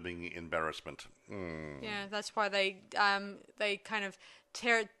disturbing embarrassment. Yeah, that's why they kind of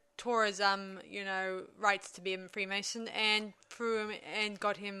tore his rights to be a Freemason and threw him and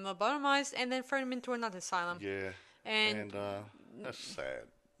got him lobotomized and then threw him into another asylum. Yeah, and that's sad.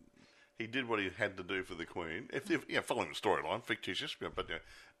 He did what he had to do for the Queen. Following the storyline, fictitious,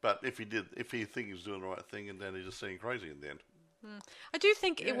 but if he think he was doing the right thing, and then he's just seeing crazy in the end. I do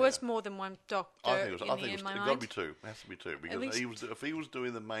think it was more than one doctor. I think it was. It got to be two. It has to be two because if he was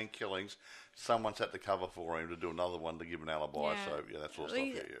doing the main killings, someone's had to cover for him to do another one to give an alibi. So that sort of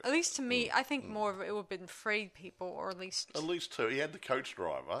stuff. At least to me, I think more of it would have been 3 people, or at least two. He had the coach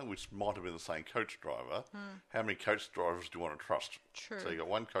driver, which might have been the same coach driver. How many coach drivers do you want to trust? True. So you got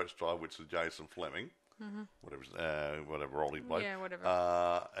one coach driver, which is Jason Fleming. Whatever role he played. Yeah, whatever.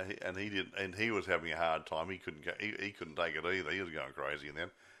 And he was having a hard time. He couldn't he couldn't take it either. He was going crazy, and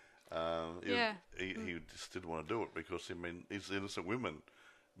then he just didn't want to do it because it's innocent women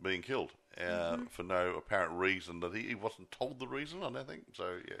being killed for no apparent reason that he wasn't told the reason. I don't think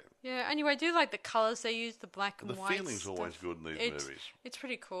so. Yeah. Anyway, I do like the colours they use, the black and white. The feeling's always good in these movies. It's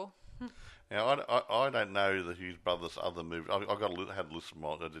pretty cool. Now I don't know the Hughes brothers' other movies. I had a list of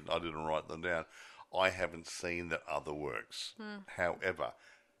mine. I didn't write them down. I haven't seen the other works. However,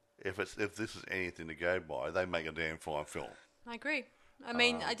 if this is anything to go by, they make a damn fine film. I agree. I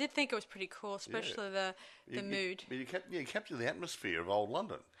mean, I did think it was pretty cool, especially the mood. You capture the atmosphere of old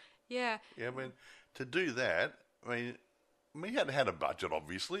London. Yeah. Yeah, I mean, to do that, he had a budget,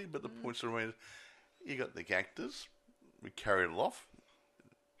 obviously, but the points are, you got the actors, we carried it off.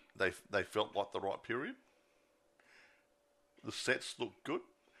 They felt like the right period. The sets looked good.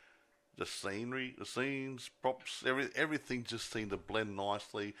 The scenery, the scenes, props, everything just seemed to blend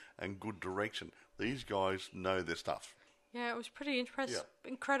nicely and good direction. These guys know their stuff. Yeah, it was pretty impressive.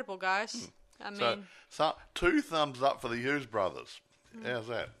 Yeah. Incredible, guys. I mean... So 2 thumbs up for the Hughes brothers. How's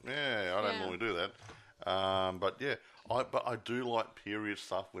that? Yeah, I don't normally do that. But I do like period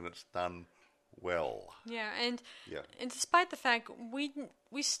stuff when it's done well. Yeah, and despite the fact we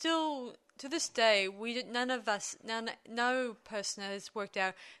still, to this day, no person has worked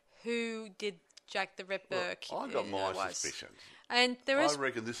out who did Jack the Ripper. Well, I got my suspicions. And I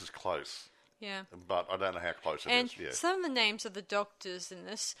reckon this is close. Yeah. But I don't know how close it is. And some of the names of the doctors in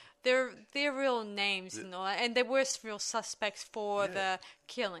this, they're real names and all that, and they were real suspects for the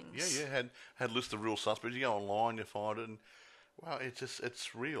killings. Yeah, had a list of real suspects. You go online, you find it, and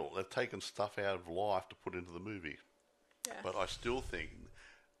it's real. They've taken stuff out of life to put into the movie. Yeah. But I still think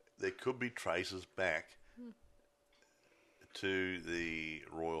there could be traces back to the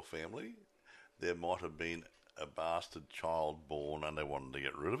royal family. There might have been a bastard child born and they wanted to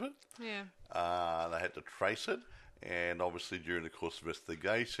get rid of it. Yeah. They had to trace it, and obviously during the course of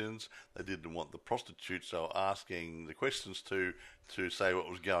investigations they didn't want the prostitutes, so asking the questions to say what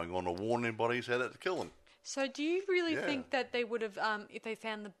was going on or warn anybody who had to kill them. So do you really think that they would have, if they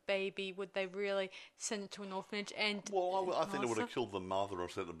found the baby, would they really send it to an orphanage? Well, I think they would have killed the mother or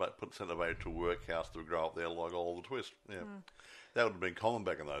sent it away to a workhouse to grow up there like Oliver Twist. Yeah. That would have been common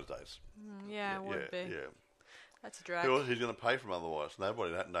back in those days. It would be. Yeah. That's a drag. Who's going to pay for them otherwise?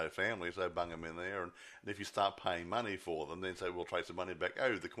 Nobody had no family, so they bung them in there. And if you start paying money for them, then say, we'll trace the money back.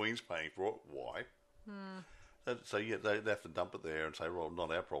 Oh, the Queen's paying for it. Why? So yeah, they have to dump it there and say, well,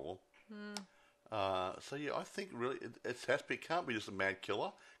 not our problem. So yeah, I think really it can't be just a mad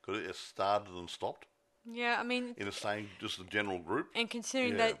killer because it started and stopped Yeah, I mean, in the same, just a general group. and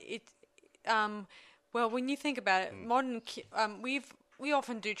considering Yeah. that well, when you think about it, we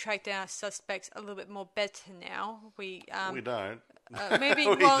often do track down our suspects a little bit more better now. We We don't. maybe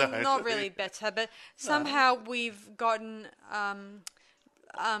We well, don't. not really better, but somehow we've gotten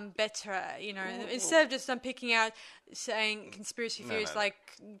better at, instead of just picking out saying conspiracy theories, no. like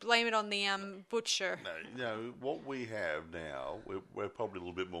blame it on the butcher. No, what we have now, we're probably a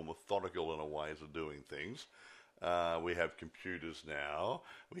little bit more methodical in our ways of doing things. We have computers now.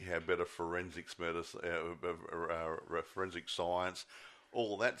 We have better forensics forensic science,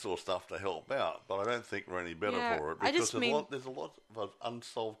 all that sort of stuff to help out. But I don't think we're any better Yeah, for it I because just mean- there's a lot of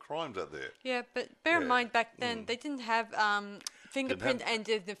unsolved crimes out there. Yeah, but bear in Yeah. mind back then they didn't have fingerprint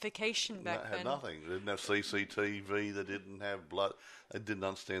identification back Had then. nothing. They didn't have CCTV. They didn't have blood. They didn't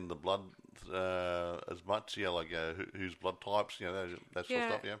understand the blood as much. Yeah, like whose blood types. That sort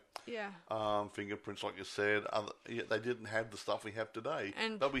of stuff. Yeah. Fingerprints, like you said. They didn't have the stuff we have today.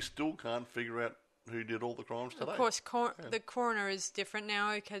 And- but we still can't figure out who did all the crimes today. Of course, the coroner is different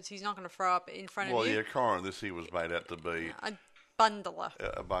now because he's not going to throw up in front Well, of you. yeah, coroner. This here was made out to be A bundler.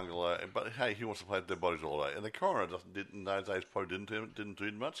 a bungalow, but hey, he wants to play with their bodies all day. And the coroner in those days probably didn't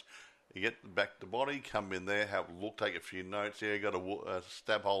do much. You get back the body, come in there, have a look, take a few notes. Yeah, got a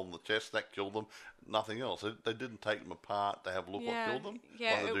stab hole in the chest, that killed them. Nothing else. They didn't take them apart to have a look what killed them.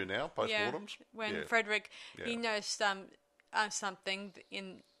 Yeah, like they do now, post-mortems. When Yeah. Frederick, he Yeah. noticed something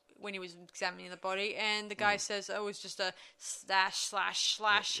when he was examining the body, and the guy says, "Oh, it was just a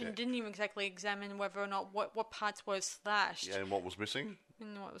slash," Yeah. and didn't even exactly examine whether or not what parts were slashed Yeah, and what was missing?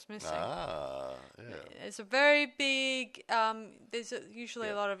 and what was missing. Yeah. It's a very big. There's usually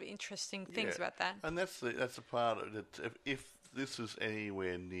a lot of interesting things Yeah. about that. And that's the part of it. If this is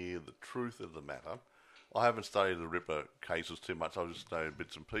anywhere near the truth of the matter, I haven't studied the Ripper cases too much. I've just studied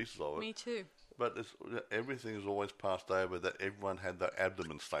bits and pieces of it. Me too. But everything is always passed over that everyone had their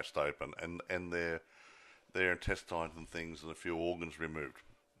abdomen slashed open and their intestines and things and a few organs removed.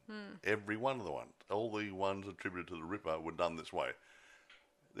 Every one of the ones. All the ones attributed to the Ripper were done this way.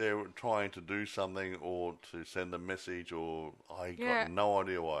 They were trying to do something or to send a message, or I got no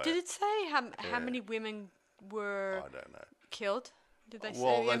idea why. Did it say how many women were I don't know. killed? Did they say?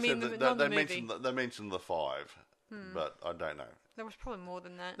 Well, I they mean, said not they the movie. mentioned the 5, but I don't know. There was probably more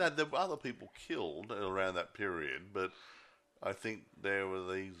than that. Now, there were other people killed around that period, but I think there were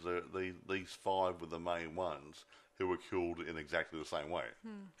these 5 were the main ones who were killed in exactly the same way.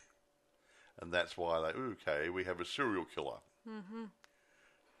 And that's why we have a serial killer. Mm-hmm.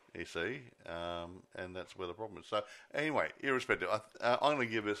 You see? And that's where the problem is. So, anyway, irrespective, I'm going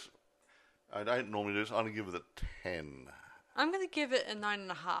to give this, I don't normally do this, I'm going to give it a 10. I'm going to give it a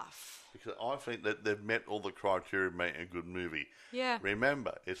 9.5. Because I think that they've met all the criteria of making a good movie. Yeah.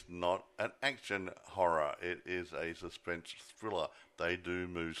 Remember, it's not an action horror. It is a suspense thriller. They do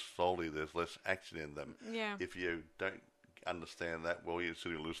move slowly. There's less action in them. Yeah. If you don't understand that, well, you're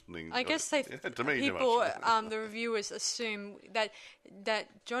sitting listening. I guess they to me, people, too much. the reviewers assume that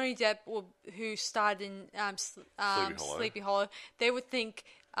Johnny Depp, who starred in Sleepy Hollow, they would think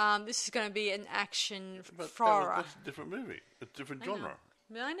this is going to be an action horror. That's a different movie. It's a different genre.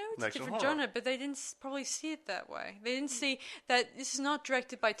 I know it's a Action different horror. genre, but they didn't probably see it that way. They didn't see that this is not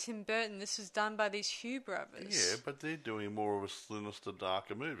directed by Tim Burton. This was done by these Hugh brothers. Yeah, but they're doing more of a sinister,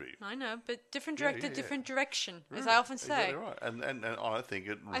 darker movie. I know, but different director, yeah. different direction, as I often say. Exactly right. And I think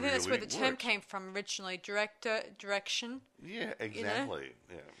it really I think that's where the term works. came from originally. Direction. Yeah, exactly.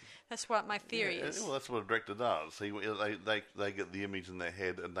 Yeah. That's what my theory Yeah, is. well, that's what a director does. They get the image in their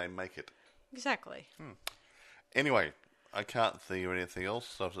head and they make it. Exactly. Anyway, I can't think of anything else.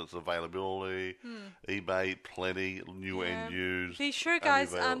 Substance availability, eBay, plenty, new and used. Be sure,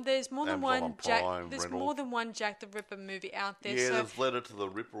 guys. There's more than Amazon one Prime, There's rental. more than one Jack the Ripper movie out there. Yeah, so there's letter to the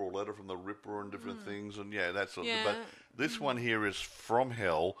Ripper or letter from the Ripper and different things, and that's sort of. Yeah. But this one here is From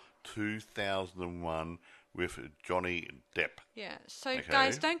Hell, 2001, with Johnny Depp. yeah. So Okay.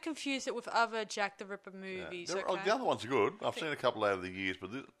 guys, don't confuse it with other Jack the Ripper movies. The Okay. other ones are good. I've seen a couple over the years, but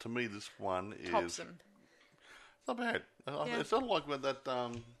to me, this one is Tops them. not bad. It's sort of like when that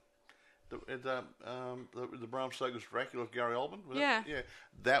the Bram Stoker's Dracula with Gary Oldman. Yeah.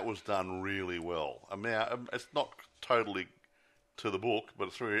 That was done really well. I mean, it's not totally to the book, but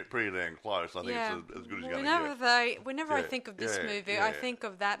it's pretty damn close. I think it's as good as you're going to get. Whenever I Yeah, think of this yeah, movie, yeah. I think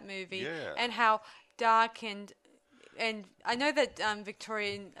of that movie Yeah. and how dark and and I know that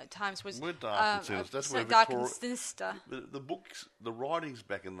Victorian times was We're dark and sinister. That's where dark and Victoria, sinister. the books, the writings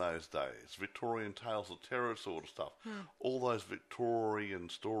back in those days, Victorian tales of terror sort of stuff, all those Victorian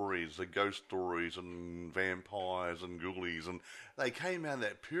stories, the ghost stories and vampires and ghoulies, and they came out of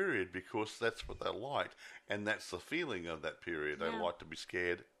that period because that's what they liked, and that's the feeling of that period. They liked to be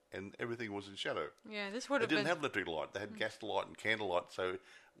scared, and everything was in shadow. Yeah, this would They have didn't been. have electric light. They had gaslight and candlelight, so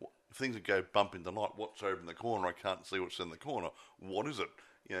if things would go bump in the night. What's over in the corner? I can't see what's in the corner. What is it?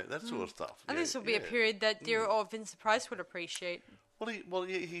 You know, that sort of stuff. And this will be a period that dear old Vincent Price would appreciate. Well,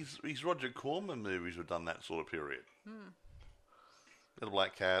 his Roger Corman movies have done that sort of period. The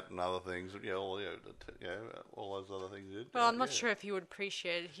Black Cat and other things. All those other things. He did. Well, I'm not sure if he would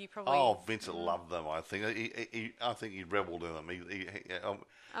appreciate it. He probably. Oh, Vincent loved them. I think I think he revelled in them.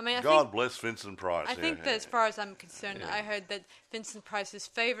 I mean, God bless Vincent Price. I think that as far as I'm concerned, I heard that Vincent Price's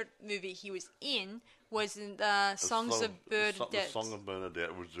favorite movie he was in was in Songs of Bernadette. The Song of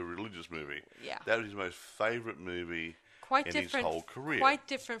Bernadette was a religious movie. Yeah. That was his most favourite movie Quite in different, his whole career. Quite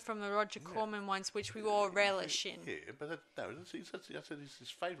different from the Roger Corman ones, which we all relish in. Yeah, but I said it's his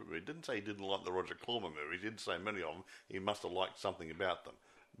favourite movie. He didn't say he didn't like the Roger Corman movies. He didn't say many of them. He must have liked something about them.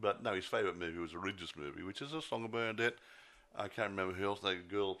 But no, his favourite movie was a religious movie, which is A Song of Bernadette. I can't remember who else. The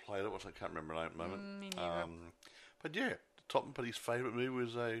girl who played it. I can't remember her name at the moment. Me neither. But yeah, but his favourite movie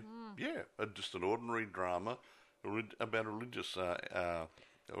was just an ordinary drama about a religious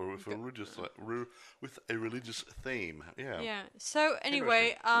with a religious theme. Yeah. Yeah. So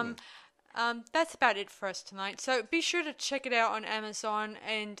anyway, that's about it for us tonight. So be sure to check it out on Amazon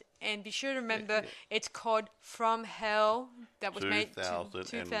and be sure to remember it's called From Hell. That was made in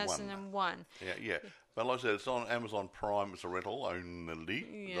 2001. Yeah. But like I said, it's on Amazon Prime. It's a rental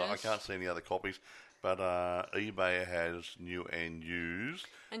only. Yes. I can't see any other copies. But eBay has new and used.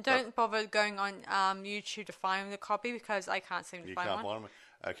 And don't bother going on YouTube to find the copy because I can't seem to find one. You can't find them?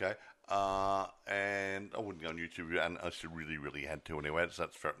 Okay. And I wouldn't go on YouTube unless you really, really had to anyway.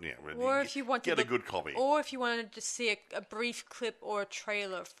 That's fair. Yeah, really. Or if you want get a good copy. Or if you wanted to see a brief clip or a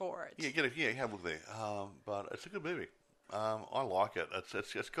trailer for it. Yeah, have a look there. But it's a good movie. I like it.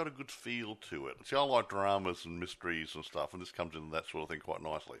 It's got a good feel to it. See, I like dramas and mysteries and stuff, and this comes into that sort of thing quite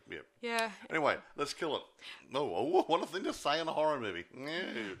nicely. Yeah. Yeah. Anyway, let's kill it. Oh, what a thing to say in a horror movie.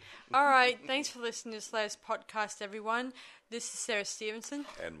 Yeah. All right. Thanks for listening to this latest podcast, everyone. This is Sarah Stevenson.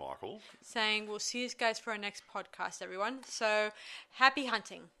 And Michael. Saying we'll see you guys for our next podcast, everyone. So, happy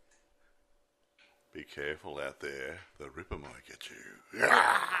hunting. Be careful out there. The Ripper might get you.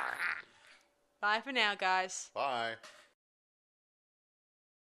 Bye for now, guys. Bye.